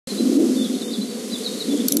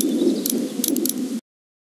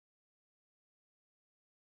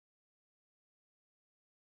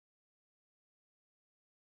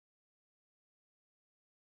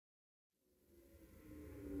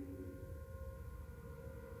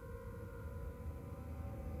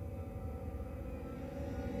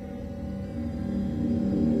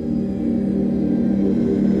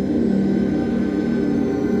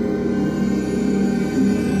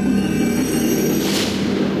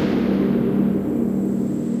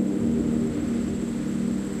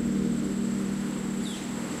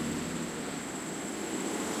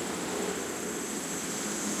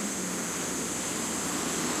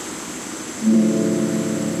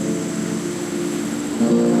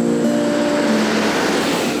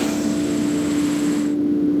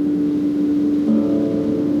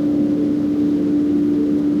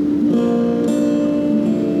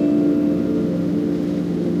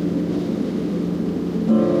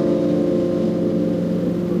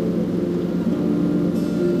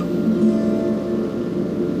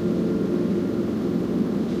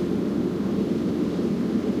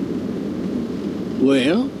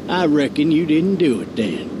I reckon you didn't do it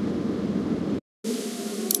then.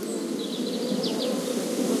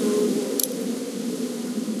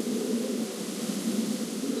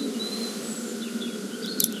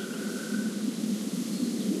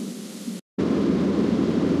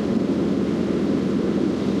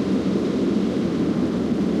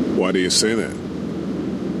 Why do you say that?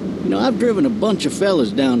 You know, I've driven a bunch of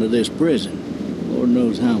fellas down to this prison. Lord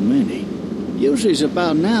knows how many. Usually it's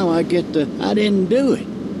about now I get the, I didn't do it.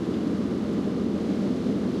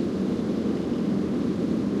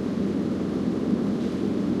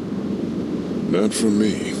 Not from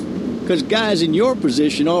me. 'Cause guys in your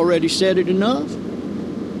position already said it enough.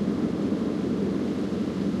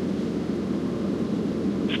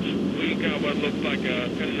 We got what looks like a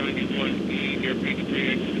 1091E near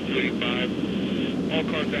Peachtree, exit 285. All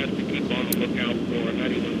cars asked to keep on the lookout for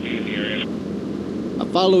 91B in the area. I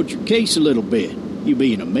followed your case a little bit, you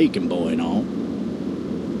being a Macon boy and all.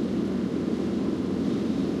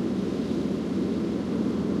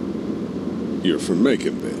 You're from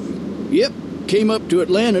Macon, then? Yep, came up to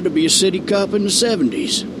Atlanta to be a city cop in the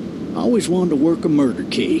 70s. I always wanted to work a murder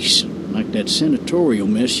case, like that senatorial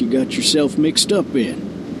mess you got yourself mixed up in.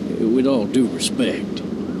 With all due respect.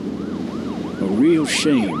 A real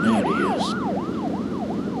shame, that is.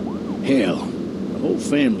 Hell, the whole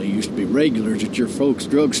family used to be regulars at your folks'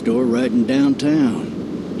 drugstore right in downtown.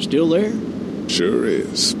 Still there? Sure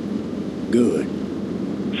is. Good.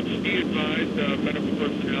 Be advised, medical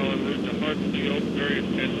personnel en route to Hartsfield, various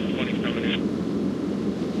 10 to 20 coming in.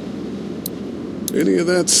 Any of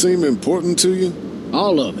that seem important to you?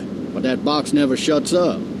 All of it, but that box never shuts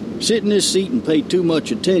up. Sit in this seat and pay too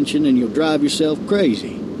much attention and you'll drive yourself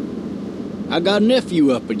crazy. I got a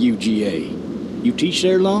nephew up at UGA. You teach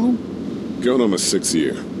there long? Going on my 6th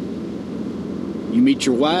year. You meet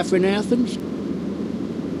your wife in Athens?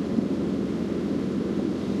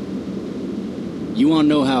 You want to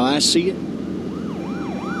know how I see it?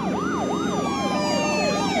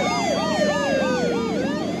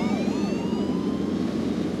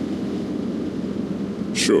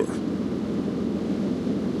 Sure.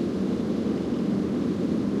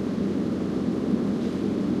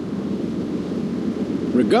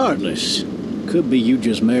 Regardless, could be you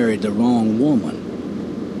just married the wrong woman.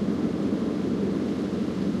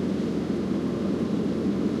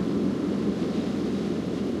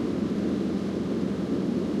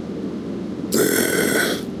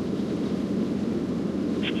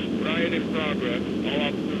 Riot in progress. All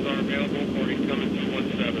officers are available for incoming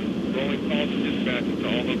 217. Rolling calls and dispatches to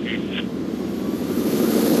all locations.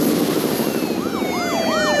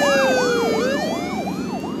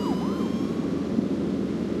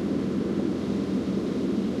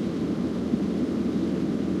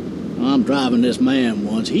 I'm driving this man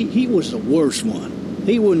once. He was the worst one.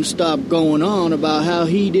 He wouldn't stop going on about how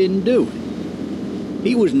he didn't do it.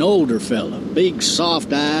 He was an older fella, big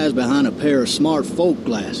soft eyes behind a pair of smart folk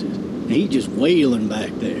glasses. And he just wailing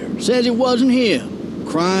back there. Says it wasn't him.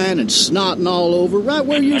 Crying and snotting all over right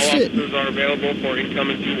where you're sitting. All officers are available for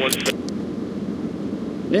incoming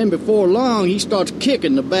 217. Then before long, he starts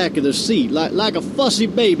kicking the back of the seat like a fussy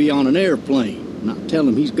baby on an airplane. And I tell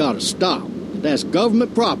him he's got to stop. That's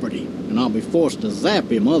government property, and I'll be forced to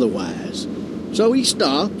zap him otherwise. So he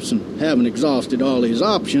stops, and having exhausted all his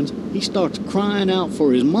options, he starts crying out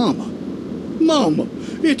for his mama. Mama,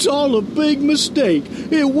 it's all a big mistake.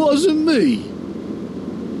 It wasn't me.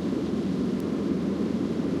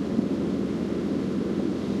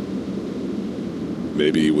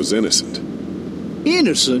 Maybe he was innocent.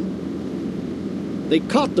 Innocent? They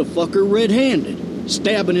caught the fucker red-handed,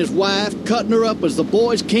 stabbing his wife, cutting her up as the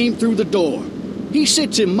boys came through the door. He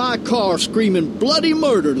sits in my car screaming bloody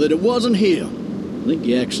murder that it wasn't him. I think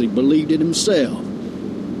he actually believed it himself.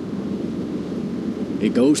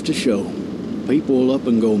 It goes to show, people will up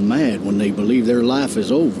and go mad when they believe their life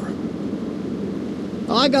is over.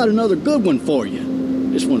 I got another good one for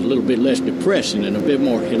you. This one's a little bit less depressing and a bit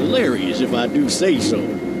more hilarious, if I do say so.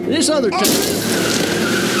 This other time...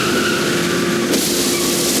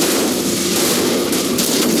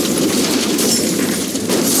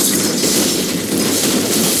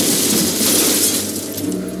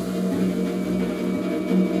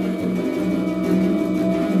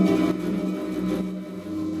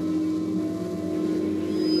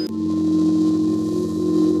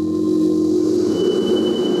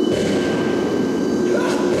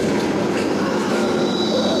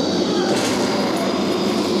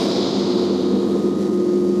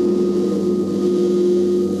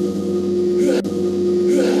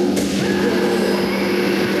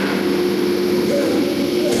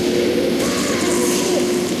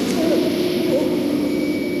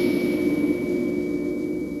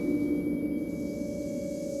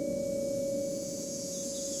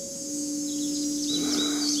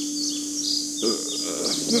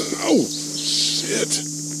 Oh, shit.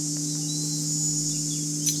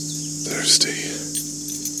 Thirsty.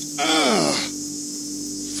 Ah!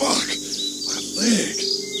 Fuck! My leg.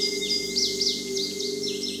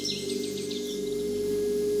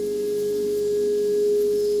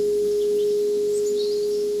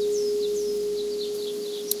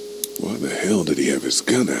 Why the hell did he have his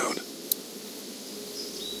gun out?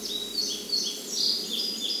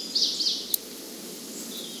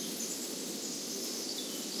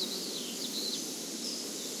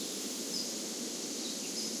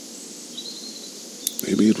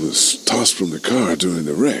 Maybe it was tossed from the car during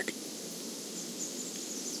the wreck.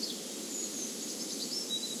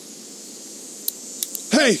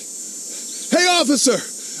 Hey! Hey, officer!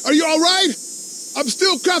 Are you all right? I'm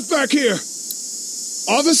still cuffed back here.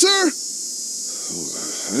 Officer?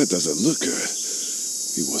 Oh, that doesn't look good.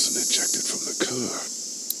 He wasn't ejected from the car.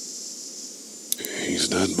 He's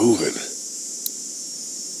not moving.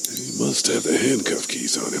 He must have the handcuff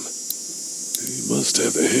keys on him. He must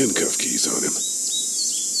have the handcuff keys on him.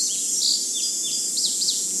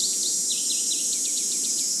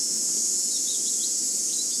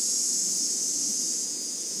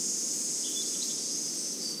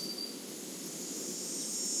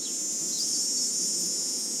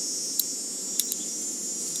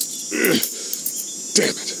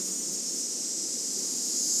 Damn it.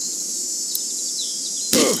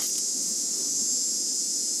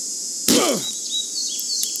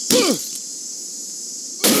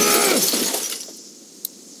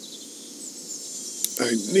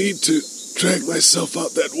 I need to drag myself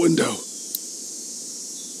out that window.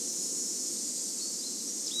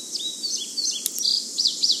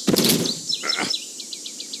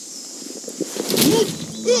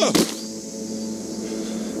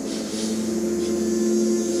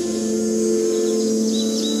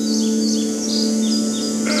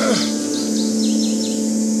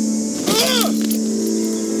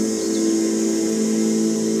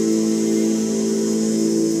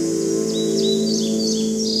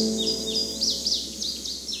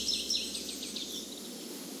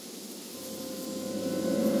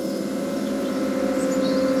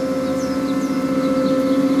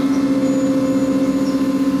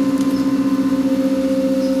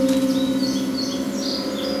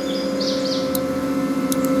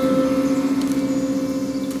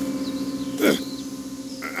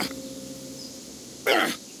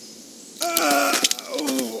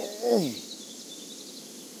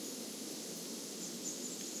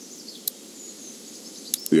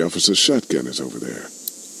 The officer's shotgun is over there.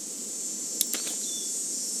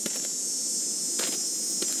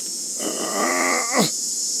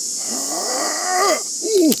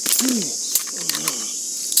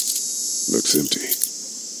 Looks empty.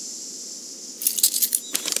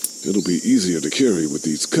 It'll be easier to carry with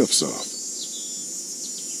these cuffs off.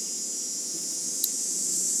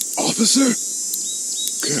 Officer?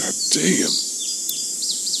 God damn.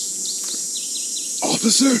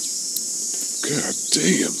 Officer? God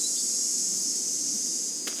damn.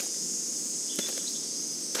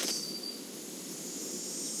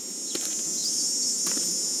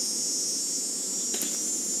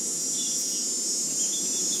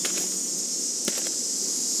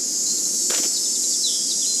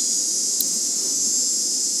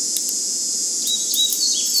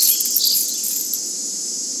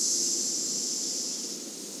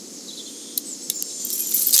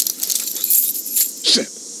 Shit.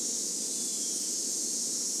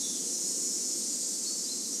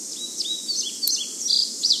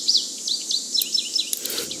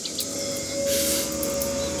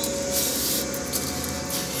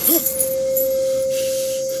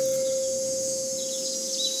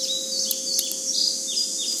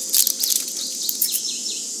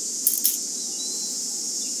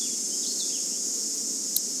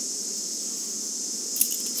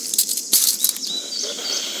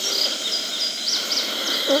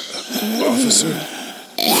 Officer?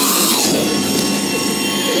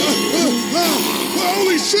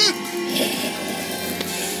 Holy shit!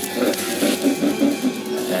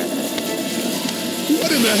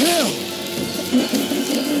 What in the hell?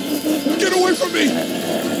 Get away from me!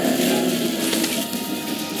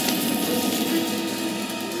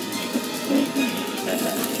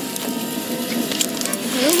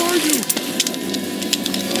 Where are you?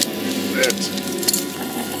 Shit!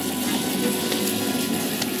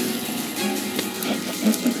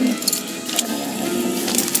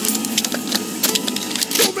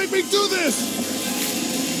 Make me do this!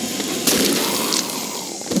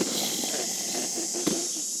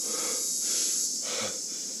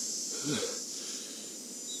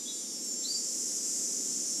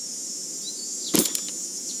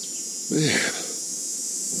 Man,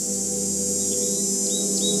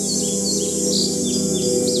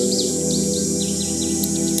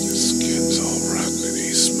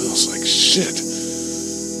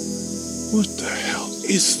 What the hell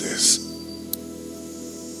is this?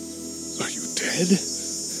 Are you dead?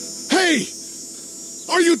 Hey!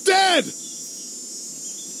 Are you dead?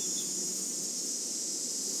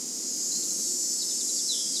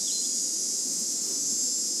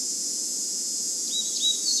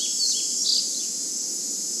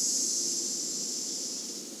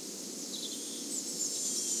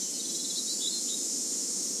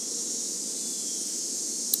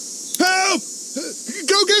 Help!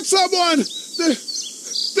 Go get someone!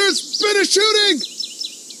 There's been a shooting!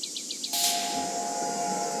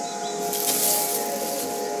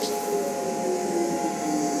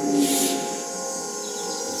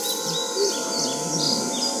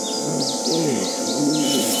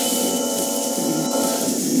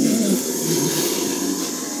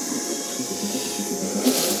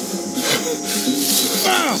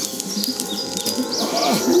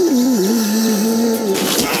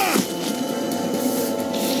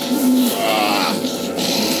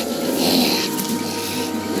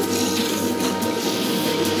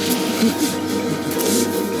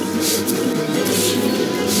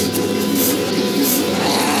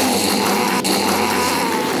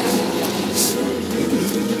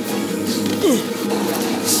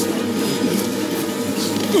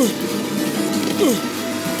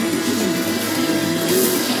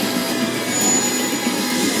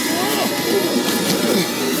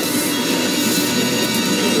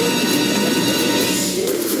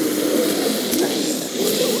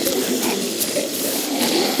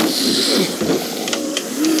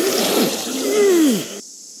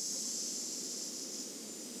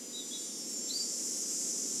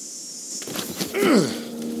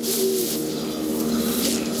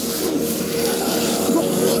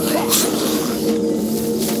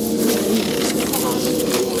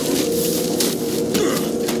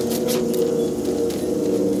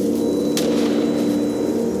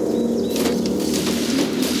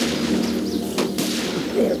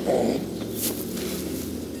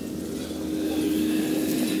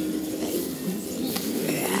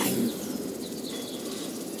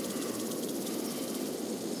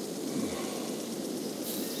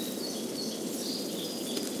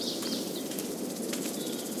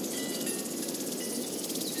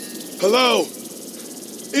 Hello?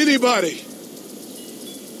 Anybody?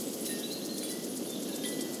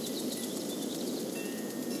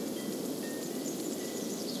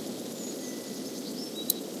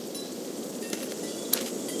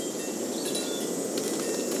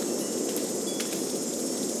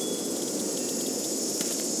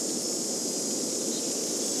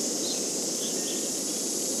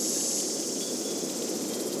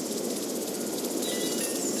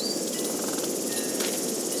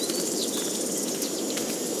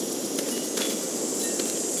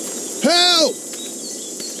 Help!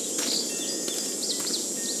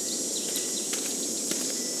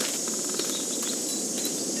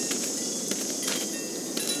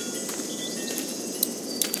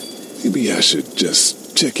 Maybe I should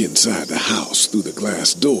just check inside the house through the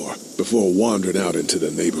glass door before wandering out into the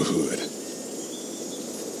neighborhood.